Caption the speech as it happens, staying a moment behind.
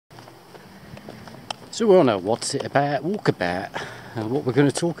So we're on a what's it about walkabout, and what we're going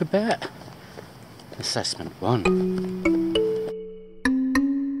to talk about, assessment 1.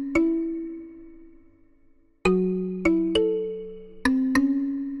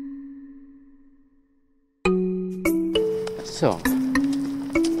 So,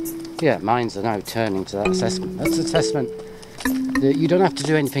 yeah, minds are now turning to that assessment. That's an assessment that you don't have to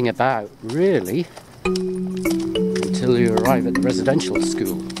do anything about, really, until you arrive at the residential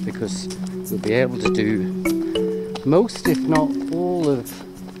school, because you'll be able to do most, if not all, of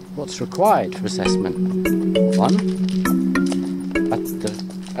what's required for assessment 1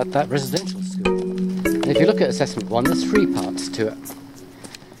 at that residential school. And if you look at assessment 1, there's 3 parts to it.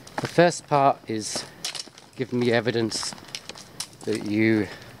 The first part is giving me evidence that you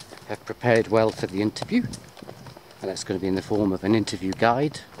have prepared well for the interview, and that's going to be in the form of an interview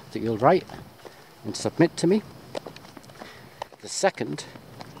guide that you'll write and submit to me. The second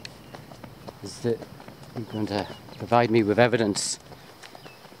is that you're going to provide me with evidence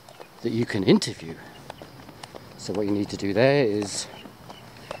that you can interview. So what you need to do there is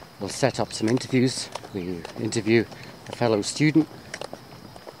we'll set up some interviews. We interview a fellow student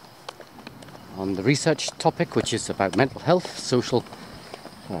on the research topic, which is about mental health, social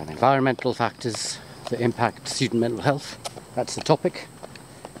and environmental factors that impact student mental health. That's the topic.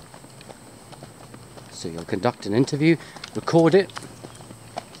 So you'll conduct an interview, record it,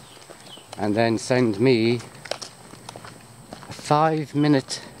 and then send me a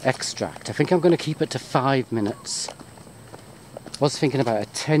 5-minute extract. I think I'm going to keep it to 5 minutes. I was thinking about a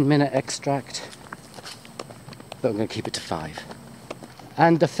 10-minute extract, but I'm going to keep it to 5.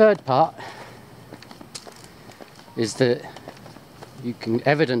 And the third part is that you can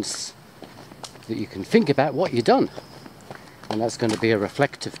evidence that you can think about what you've done, and that's going to be a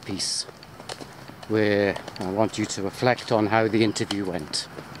reflective piece where I want you to reflect on how the interview went.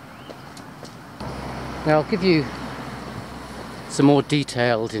 Now I'll give you some more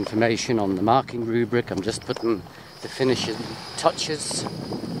detailed information on the marking rubric. I'm just putting the finishing touches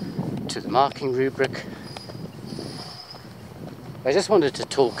to the marking rubric. I just wanted to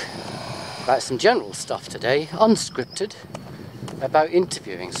talk about some general stuff today, unscripted, about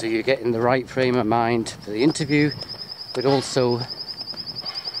interviewing, so you get in the right frame of mind for the interview, but also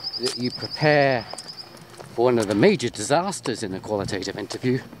that you prepare for one of the major disasters in a qualitative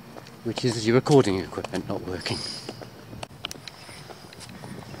interview, which is your recording equipment not working.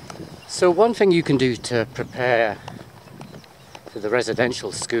 So one thing you can do to prepare for the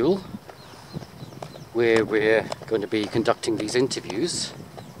residential school, where we're going to be conducting these interviews,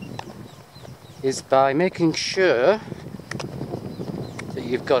 is by making sure that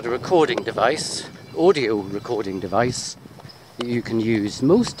you've got a recording device, audio recording device, that you can use.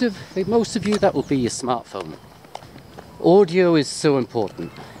 Most of you, that will be your smartphone. Audio is so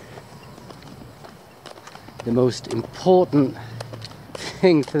important. The most important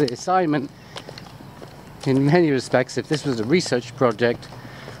thing for the assignment, in many respects, if this was a research project,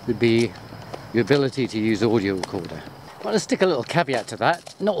 would be your ability to use audio recorder. I want to stick a little caveat to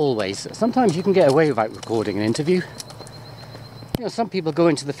that. Not always. Sometimes you can get away without recording an interview. You know, some people go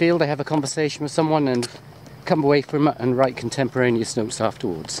into the field, they have a conversation with someone and come away from it and write contemporaneous notes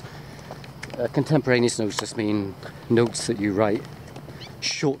afterwards. Contemporaneous notes just mean notes that you write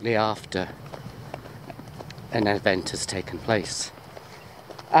shortly after an event has taken place.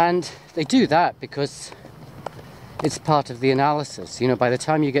 And they do that because it's part of the analysis. You know, by the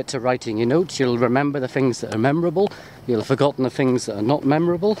time you get to writing your notes, you'll remember the things that are memorable, you'll have forgotten the things that are not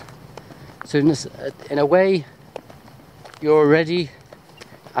memorable. So in a way, you're already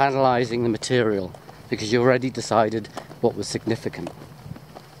analysing the material because you already decided what was significant.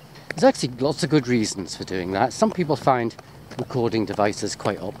 There's actually lots of good reasons for doing that. Some people find recording devices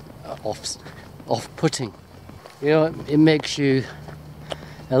quite off-putting. You know, it makes you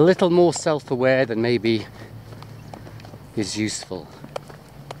a little more self-aware than maybe is useful.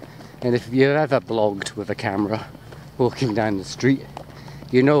 And if you've ever blogged with a camera walking down the street,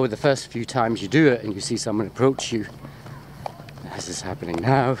 you know the first few times you do it and you see someone approach you, as is happening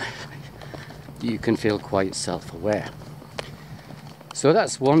now, you can feel quite self-aware. So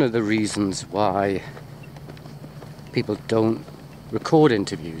that's one of the reasons why people don't record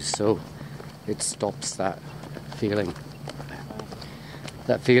interviews, so it stops that feeling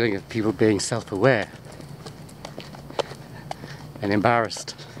of people being self-aware and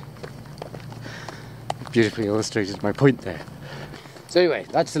embarrassed. Beautifully illustrated my point there. So anyway,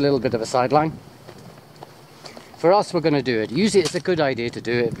 that's a little bit of a sideline. For us, we're going to do it. Usually it's a good idea to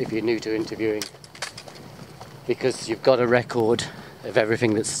do it if you're new to interviewing, because you've got a record of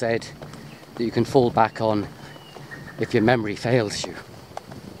everything that's said that you can fall back on if your memory fails you.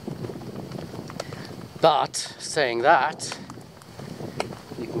 But saying that,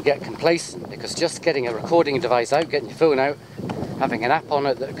 you can get complacent, because just getting a recording device out, getting your phone out, having an app on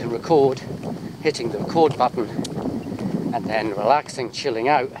it that can record, hitting the record button, and then relaxing, chilling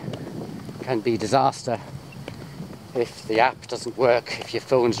out, can be disaster if the app doesn't work, if your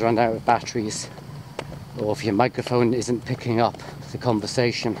phone's run out of batteries, or if your microphone isn't picking up the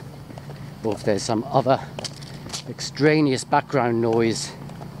conversation, or if there's some other extraneous background noise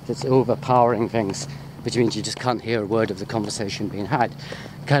that's overpowering things, which means you just can't hear a word of the conversation being had.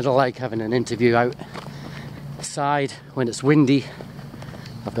 Kind of like having an interview outside when it's windy.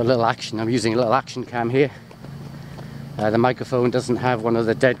 I've got a little action, I'm using a little action cam here. The microphone doesn't have one of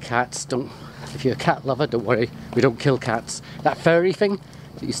the dead cats. If you're a cat lover, don't worry, we don't kill cats. That furry thing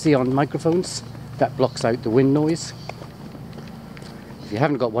that you see on microphones, that blocks out the wind noise. If you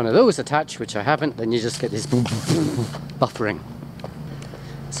haven't got one of those attached, which I haven't, then you just get this buffering.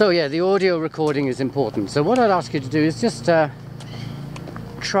 So yeah, the audio recording is important. So what I'd ask you to do is just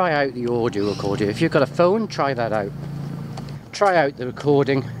try out the audio recorder. If you've got a phone, try that out. Try out the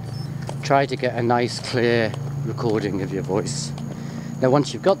recording. Try to get a nice, clear recording of your voice. Now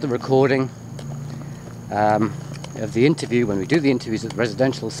once you've got the recording of the interview, when we do the interviews at the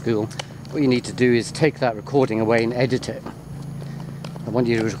residential school, what you need to do is take that recording away and edit it. I want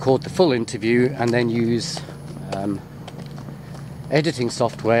you to record the full interview and then use editing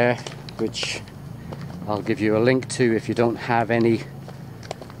software, which I'll give you a link to if you don't have any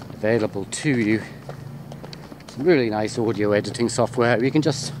available to you. Some really nice audio editing software. You can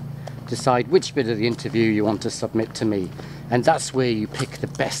just decide which bit of the interview you want to submit to me, and that's where you pick the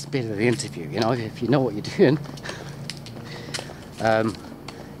best bit of the interview. You know, if you know what you're doing,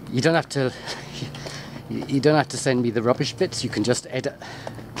 you don't have to send me the rubbish bits. You can just edit.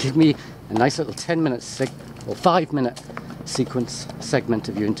 Give me a nice little 10-minute or 5-minute sequence segment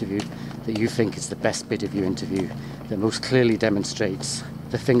of your interview that you think is the best bit of your interview, that most clearly demonstrates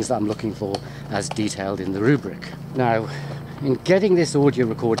the things that I'm looking for as detailed in the rubric. Now, in getting this audio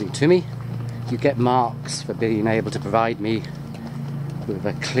recording to me, you get marks for being able to provide me with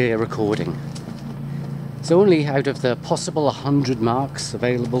a clear recording. It's only out of the possible 100 marks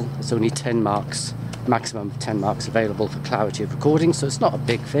available, it's only 10 marks, maximum 10 marks available for clarity of recording, so it's not a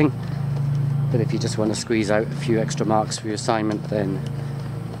big thing. But if you just want to squeeze out a few extra marks for your assignment, then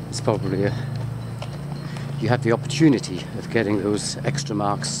it's probably you have the opportunity of getting those extra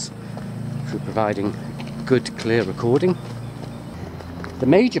marks through providing good, clear recording. The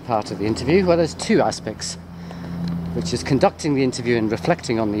major part of the interview, well, there's two aspects, which is conducting the interview and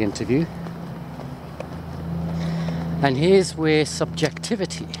reflecting on the interview. And here's where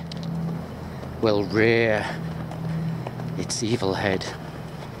subjectivity will rear its evil head.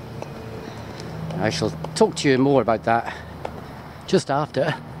 I shall talk to you more about that just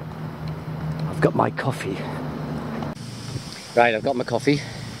after I've got my coffee. Right, I've got my coffee.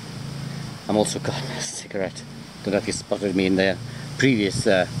 I'm also got a cigarette. Don't know if you spotted me in the previous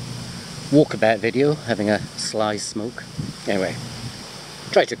walkabout video, having a sly smoke. Anyway,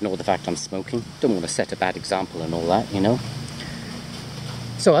 try to ignore the fact I'm smoking. Don't want to set a bad example and all that, you know.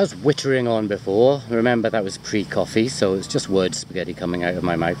 So I was wittering on before. Remember, that was pre-coffee, so it's just word spaghetti coming out of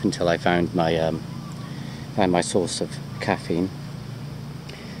my mouth until I found my source of caffeine.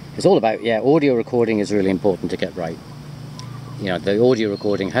 It's all about, yeah, audio recording is really important to get right. You know, the audio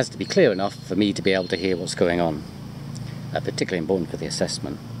recording has to be clear enough for me to be able to hear what's going on. Particularly important for the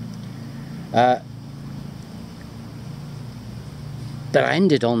assessment. But I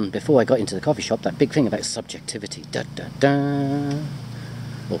ended on, before I got into the coffee shop, that big thing about subjectivity. Da, da, da.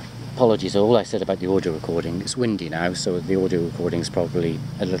 Well, apologies all I said about the audio recording. It's windy now, so the audio recording is probably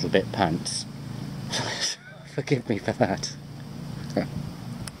a little bit pants. Forgive me for that.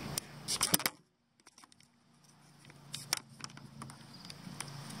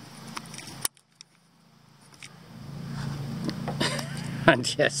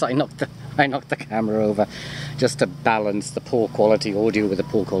 And yes, I knocked the camera over just to balance the poor quality audio with the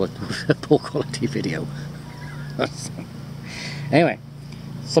poor quality video. Anyway,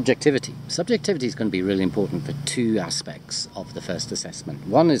 subjectivity. Subjectivity is going to be really important for two aspects of the first assessment.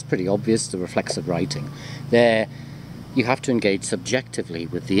 One is pretty obvious, the reflexive writing. There, you have to engage subjectively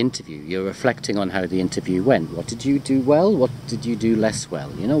with the interview. You're reflecting on how the interview went. What did you do well? What did you do less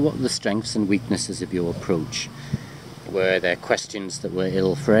well? You know, what were the strengths and weaknesses of your approach? Were there questions that were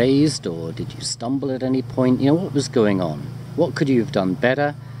ill-phrased, or did you stumble at any point? You know, what was going on? What could you have done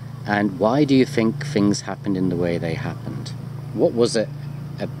better? And why do you think things happened in the way they happened? What was it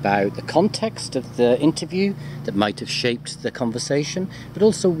about the context of the interview that might have shaped the conversation, but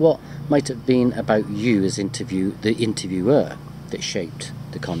also what might have been about you as the interviewer that shaped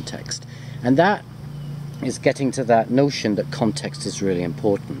the context? And that is getting to that notion that context is really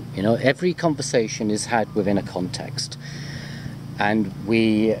important. You know, every conversation is had within a context, and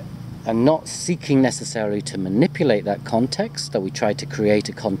we are not seeking necessarily to manipulate that context, that we try to create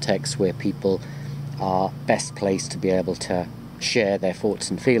a context where people are best placed to be able to share their thoughts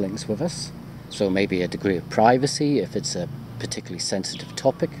and feelings with us. So maybe a degree of privacy if it's a particularly sensitive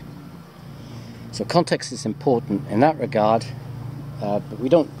topic. So context is important in that regard, but we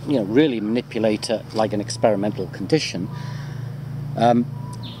don't, really manipulate it like an experimental condition.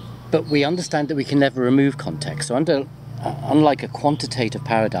 But we understand that we can never remove context. So unlike a quantitative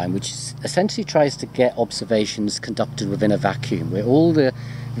paradigm, which essentially tries to get observations conducted within a vacuum, where all the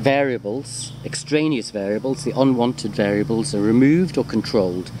variables, extraneous variables, the unwanted variables, are removed or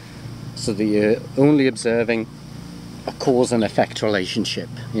controlled, so that you're only observing a cause and effect relationship.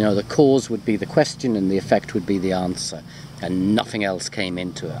 The cause would be the question and the effect would be the answer, and nothing else came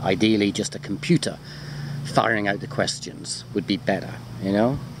into it. Ideally, just a computer firing out the questions would be better,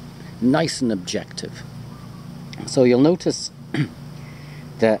 nice and objective. So you'll notice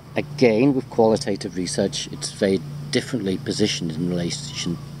that, again, with qualitative research, it's very differently positioned in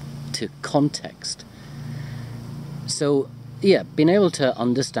relation to context. So, yeah, being able to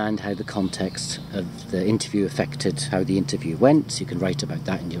understand how the context of the interview affected how the interview went, so you can write about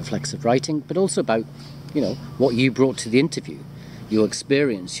that in your reflexive writing, but also about, what you brought to the interview, your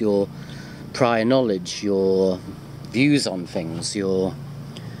experience, your prior knowledge, your views on things, your,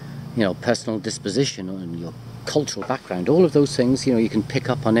 personal disposition and your cultural background, all of those things, you can pick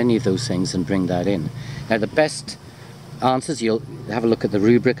up on any of those things and bring that in. Now, the best answers, you'll have a look at the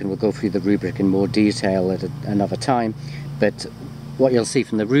rubric, and we'll go through the rubric in more detail at another time, but what you'll see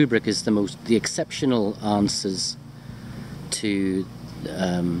from the rubric is the exceptional answers to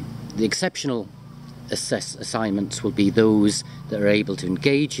the exceptional assignments will be those that are able to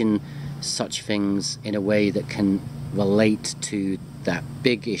engage in such things in a way that can relate to that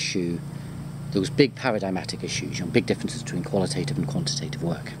big issue, those big paradigmatic issues, big differences between qualitative and quantitative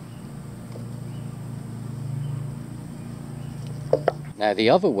work. Now, the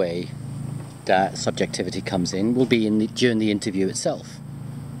other way that subjectivity comes in will be during the interview itself.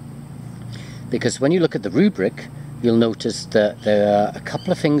 Because when you look at the rubric, you'll notice that there are a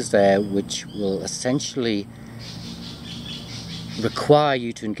couple of things there which will essentially require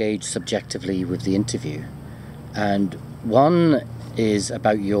you to engage subjectively with the interview. And one is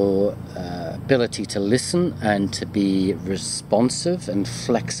about your ability to listen and to be responsive and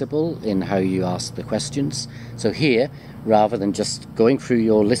flexible in how you ask the questions. So here, rather than just going through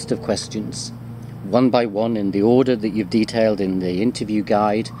your list of questions one by one in the order that you've detailed in the interview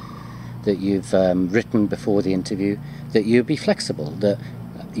guide that you've written before the interview, that you'll be flexible, that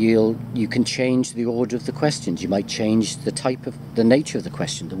you can change the order of the questions. You might change the nature of the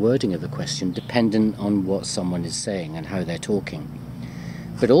question, the wording of the question, dependent on what someone is saying and how they're talking.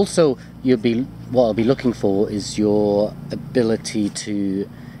 But also, what I'll be looking for is your ability to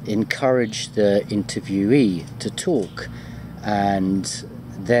encourage the interviewee to talk, and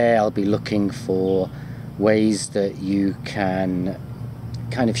there I'll be looking for ways that you can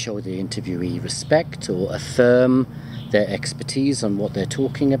kind of show the interviewee respect or affirm their expertise on what they're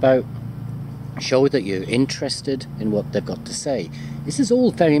talking about, show that you're interested in what they've got to say. This is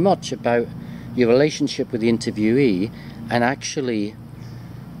all very much about your relationship with the interviewee and actually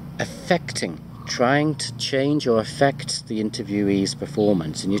trying to change or affect the interviewee's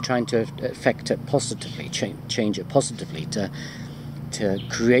performance, and you're trying to affect it positively, change it positively, to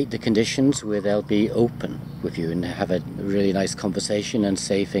create the conditions where they'll be open with you and have a really nice conversation and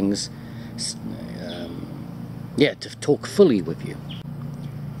say things, to talk fully with you,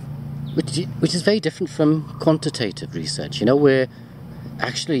 which is very different from quantitative research, where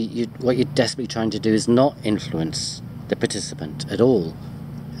actually what you're desperately trying to do is not influence the participant at all,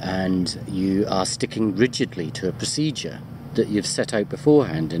 and you are sticking rigidly to a procedure that you've set out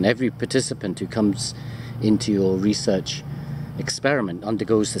beforehand, and every participant who comes into your research experiment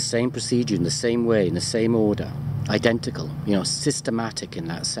undergoes the same procedure in the same way, in the same order, identical, systematic in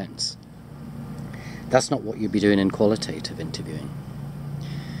that sense. That's not what you'll be doing in qualitative interviewing.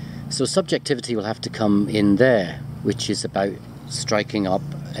 So subjectivity will have to come in there, which is about striking up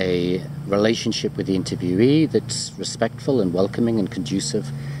a relationship with the interviewee that's respectful and welcoming and conducive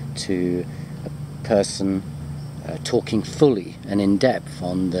to a person talking fully and in depth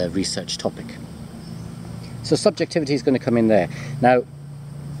on the research topic. So subjectivity is going to come in there. Now,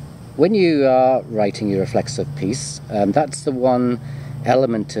 when you are writing your reflexive piece, that's the one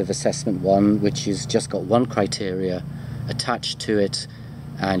element of assessment 1 which has just got one criteria attached to it,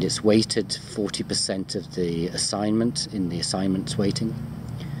 and it's weighted 40% of the assignment in the assignment's weighting.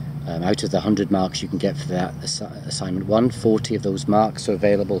 Out of the 100 marks you can get for that assignment 1, 40 of those marks are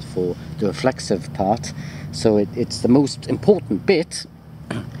available for the reflexive part. So it's the most important bit.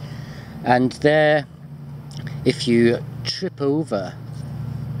 And there, if you trip over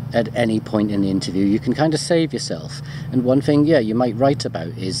at any point in the interview, you can kind of save yourself. And one thing, you might write about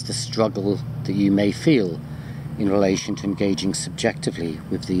is the struggle that you may feel in relation to engaging subjectively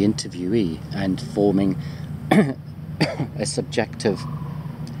with the interviewee and forming a subjective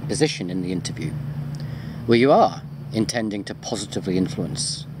position in the interview, where you are intending to positively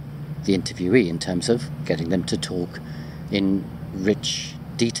influence the interviewee in terms of getting them to talk in rich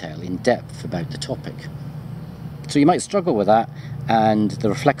detail, in depth about the topic. So you might struggle with that, and the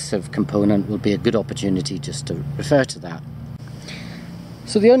reflexive component will be a good opportunity just to refer to that.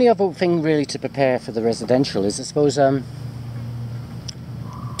 So the only other thing really to prepare for the residential is, I suppose,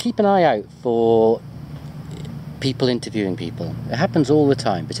 keep an eye out for people interviewing people. It happens all the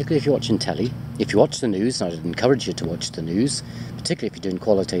time, particularly if you're watching telly. If you watch the news, and I'd encourage you to watch the news, particularly if you're doing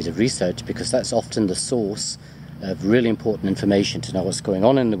qualitative research, because that's often the source of really important information to know what's going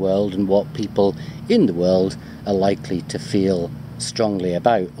on in the world and what people in the world are likely to feel strongly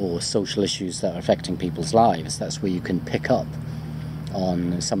about, or social issues that are affecting people's lives. That's where you can pick up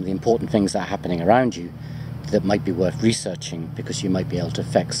on some of the important things that are happening around you that might be worth researching, because you might be able to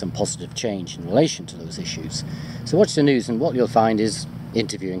affect some positive change in relation to those issues. So watch the news, and what you'll find is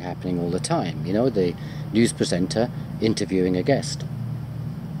interviewing happening all the time. You know, the news presenter interviewing a guest,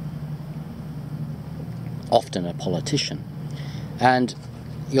 often a politician. And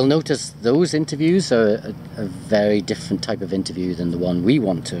you'll notice those interviews are a very different type of interview than the one we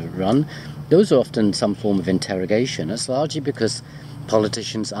want to run. Those are often some form of interrogation. It's largely because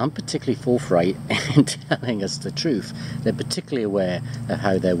politicians aren't particularly forthright in telling us the truth. They're particularly aware of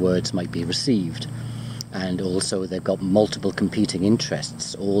how their words might be received. And also they've got multiple competing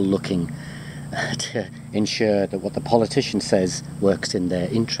interests, all looking to ensure that what the politician says works in their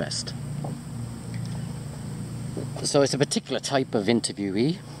interest. So it's a particular type of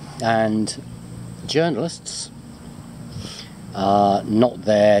interviewee, and journalists are not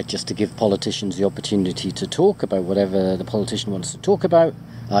there just to give politicians the opportunity to talk about whatever the politician wants to talk about,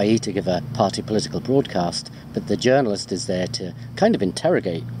 i.e. to give a party political broadcast, but the journalist is there to kind of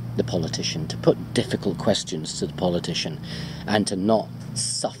interrogate the politician, to put difficult questions to the politician, and to not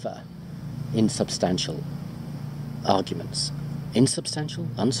suffer insubstantial arguments. Insubstantial?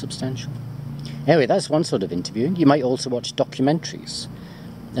 Unsubstantial? Anyway, that's one sort of interviewing. You might also watch documentaries,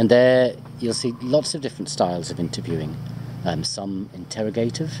 and there you'll see lots of different styles of interviewing. Some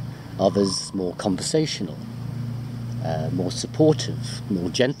interrogative, others more conversational, more supportive, more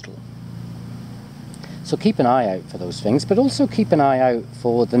gentle. So keep an eye out for those things, but also keep an eye out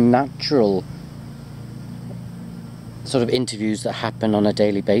for the natural sort of interviews that happen on a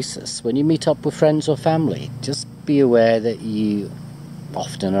daily basis. When you meet up with friends or family, just be aware that you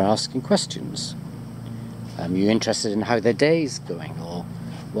often are asking questions. You're interested in how their day's going, or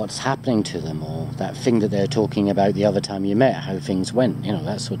what's happening to them, or that thing that they're talking about the other time you met, how things went, you know,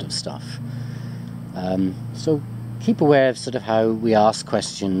 that sort of stuff. So keep aware of sort of how we ask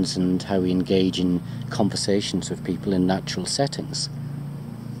questions and how we engage in conversations with people in natural settings.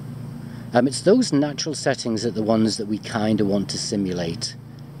 It's those natural settings that are the ones that we kind of want to simulate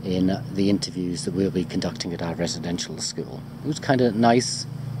in the interviews that we'll be conducting at our residential school. Those kind of nice,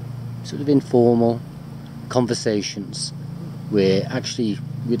 sort of informal conversations where actually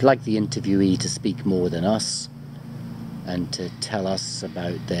we'd like the interviewee to speak more than us and to tell us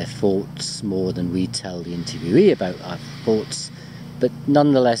about their thoughts more than we tell the interviewee about our thoughts, but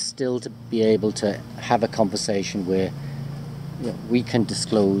nonetheless still to be able to have a conversation where, you know, we can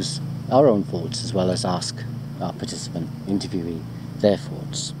disclose our own thoughts as well as ask our participant, interviewee, their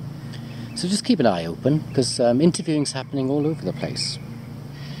thoughts. So just keep an eye open, because interviewing's happening all over the place.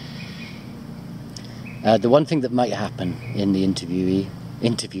 The one thing that might happen in the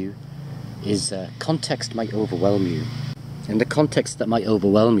interview is context might overwhelm you. And the context that might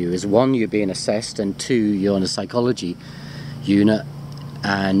overwhelm you is, one, you're being assessed, and two, you're on a psychology unit,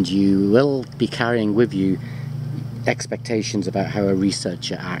 and you will be carrying with you expectations about how a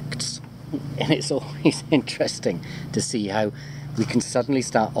researcher acts. And it's always interesting to see how we can suddenly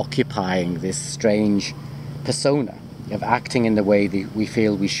start occupying this strange persona of acting in the way that we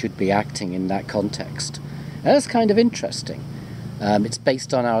feel we should be acting in that context. And that's kind of interesting. It's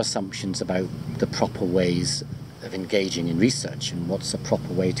based on our assumptions about the proper ways of engaging in research and what's a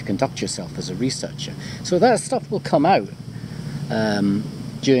proper way to conduct yourself as a researcher. So that stuff will come out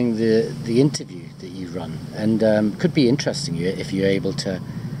during the interview that you run, and could be interesting if you're able to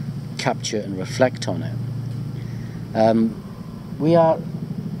capture and reflect on it. We are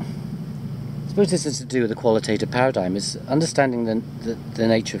suppose this is to do with the qualitative paradigm, is understanding the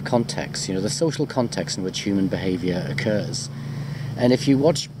nature of context, you know, the social context in which human behaviour occurs. And if you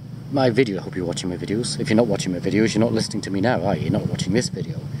watch my video, I hope you're watching my videos. If you're not watching my videos, you're not listening to me now, are you? You're not watching this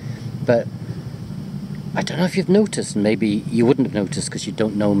video. But I don't know if you've noticed, and maybe you wouldn't have noticed because you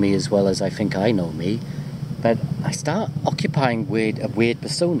don't know me as well as I think I know me, but I start occupying a weird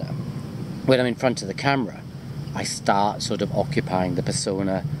persona. When I'm in front of the camera, I start sort of occupying the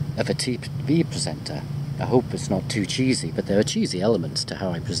persona of a TV presenter. I hope it's not too cheesy, but there are cheesy elements to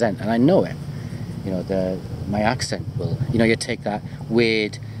how I present, and I know it. You know, my accent will, you know, you take that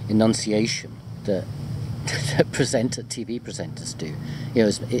weird enunciation that TV presenters do. You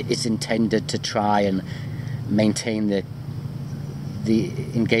know, it's intended to try and maintain the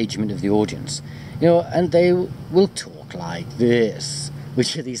engagement of the audience. You know, and they will talk like this,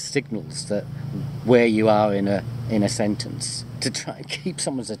 which are these signals that where you are in a sentence to try and keep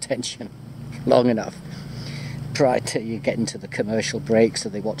someone's attention long enough prior to you get into the commercial break so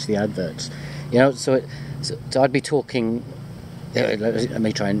they watch the adverts. You know, so I'd be talking. Let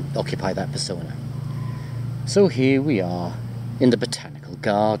me try and occupy that persona. So here we are in the botanical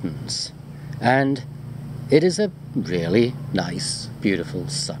gardens, and it is a really nice, beautiful,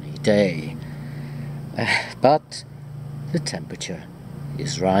 sunny day. But the temperature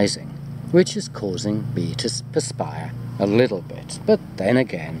is rising, which is causing me to perspire a little bit. But then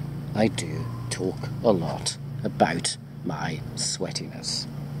again, I do talk a lot about my sweatiness.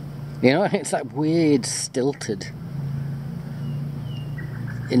 You know, it's that weird, stilted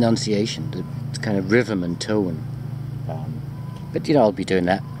enunciation, the kind of rhythm and tone. But, you know, I'll be doing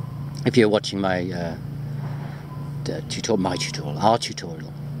that. If you're watching my our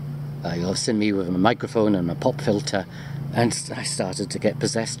tutorial, you'll have seen me with a microphone and a pop filter, and I started to get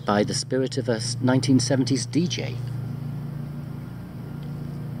possessed by the spirit of a 1970s DJ.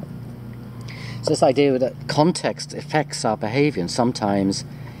 So this idea that context affects our behaviour, and sometimes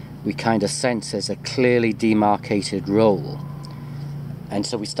we kind of sense there's a clearly demarcated role, and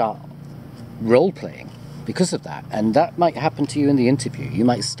so we start role-playing because of that. And that might happen to you in the interview. You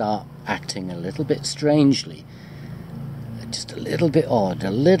might start acting a little bit strangely, just a little bit odd,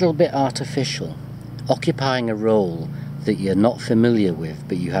 a little bit artificial, occupying a role that you're not familiar with,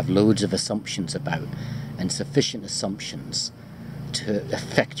 but you have loads of assumptions about, and sufficient assumptions to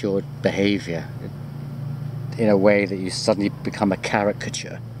affect your behaviour in a way that you suddenly become a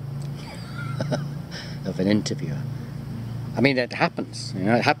caricature of an interviewer. I mean, it happens. You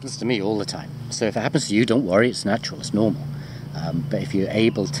know, it happens to me all the time. So if it happens to you, don't worry. It's natural. It's normal. But if you're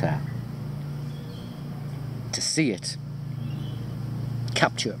able to see it,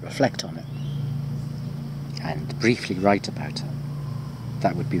 capture it, reflect on it, and briefly write about it,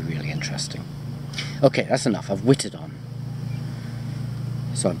 that would be really interesting. Okay, that's enough. I've whittled on.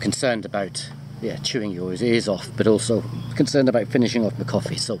 So I'm concerned about chewing your ears off, but also concerned about finishing off my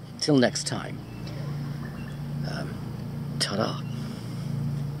coffee. So till next time, ta-da.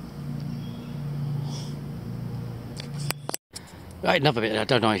 Right, another bit. I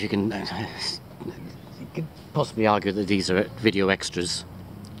don't know if you can possibly argue that these are video extras,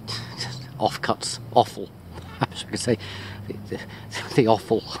 offcuts, awful. I could say the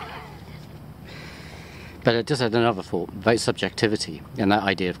awful. But I just had another thought about subjectivity and that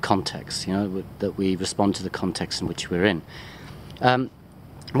idea of context, you know, that we respond to the context in which we're in.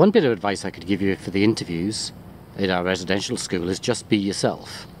 One bit of advice I could give you for the interviews in our residential school is just be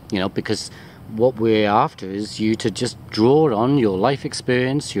yourself, you know, because what we're after is you to just draw on your life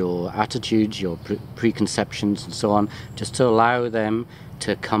experience, your attitudes, your preconceptions and so on, just to allow them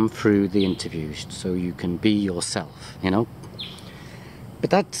to come through the interview so you can be yourself, you know. But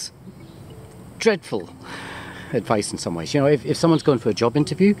that's dreadful advice in some ways. You know, if someone's going for a job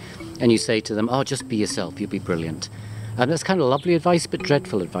interview and you say to them, oh, just be yourself, you'll be brilliant. And that's kind of lovely advice, but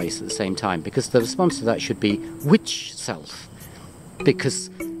dreadful advice at the same time, because the response to that should be, which self? Because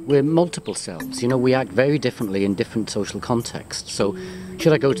we're multiple selves. You know, we act very differently in different social contexts. So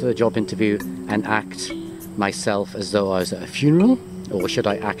should I go to the job interview and act myself as though I was at a funeral? Or should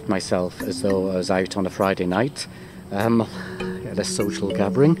I act myself as though I was out on a Friday night at a social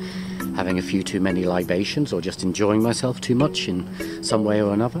gathering, having a few too many libations, or just enjoying myself too much in some way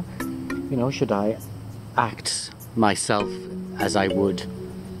or another? You know, should I act myself as I would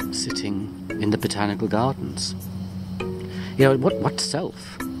sitting in the botanical gardens? You know, what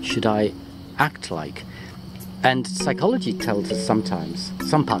self should I act like? And psychology tells us sometimes,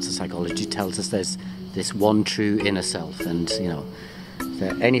 some parts of psychology tells us there's this one true inner self, and, you know,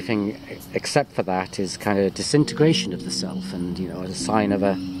 that anything except for that is kind of a disintegration of the self, and, you know, a sign of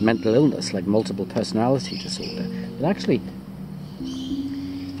a mental illness like multiple personality disorder. But actually,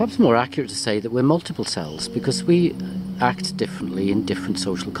 perhaps more accurate to say that we're multiple selves, because we act differently in different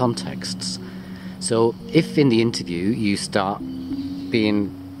social contexts. So if in the interview you start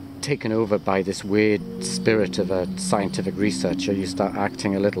being taken over by this weird spirit of a scientific researcher, you start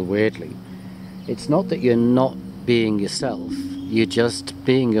acting a little weirdly, it's not that you're not being yourself, you're just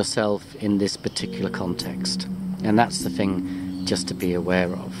being yourself in this particular context. And that's the thing just to be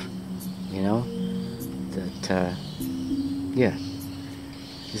aware of, you know, that yeah,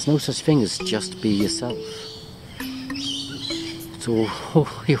 there's no such thing as just be yourself. So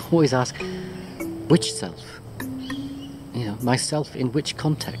you always ask, which self? You know, myself in which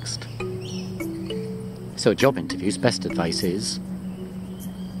context? So job interviews, best advice is,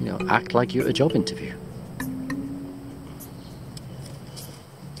 you know, act like you're at a job interview.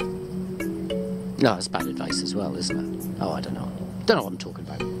 No, that's bad advice as well, isn't it? Oh, I don't know. Don't know what I'm talking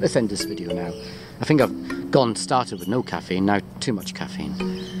about. Let's end this video now. I think I've started with no caffeine, now too much caffeine.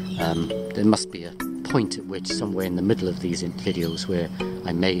 There must be a point at which somewhere in the middle of these videos where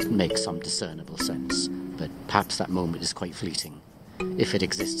I may make some discernible sense, but perhaps that moment is quite fleeting, if it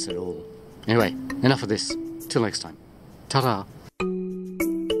exists at all. Anyway, enough of this. Till next time. Ta-da!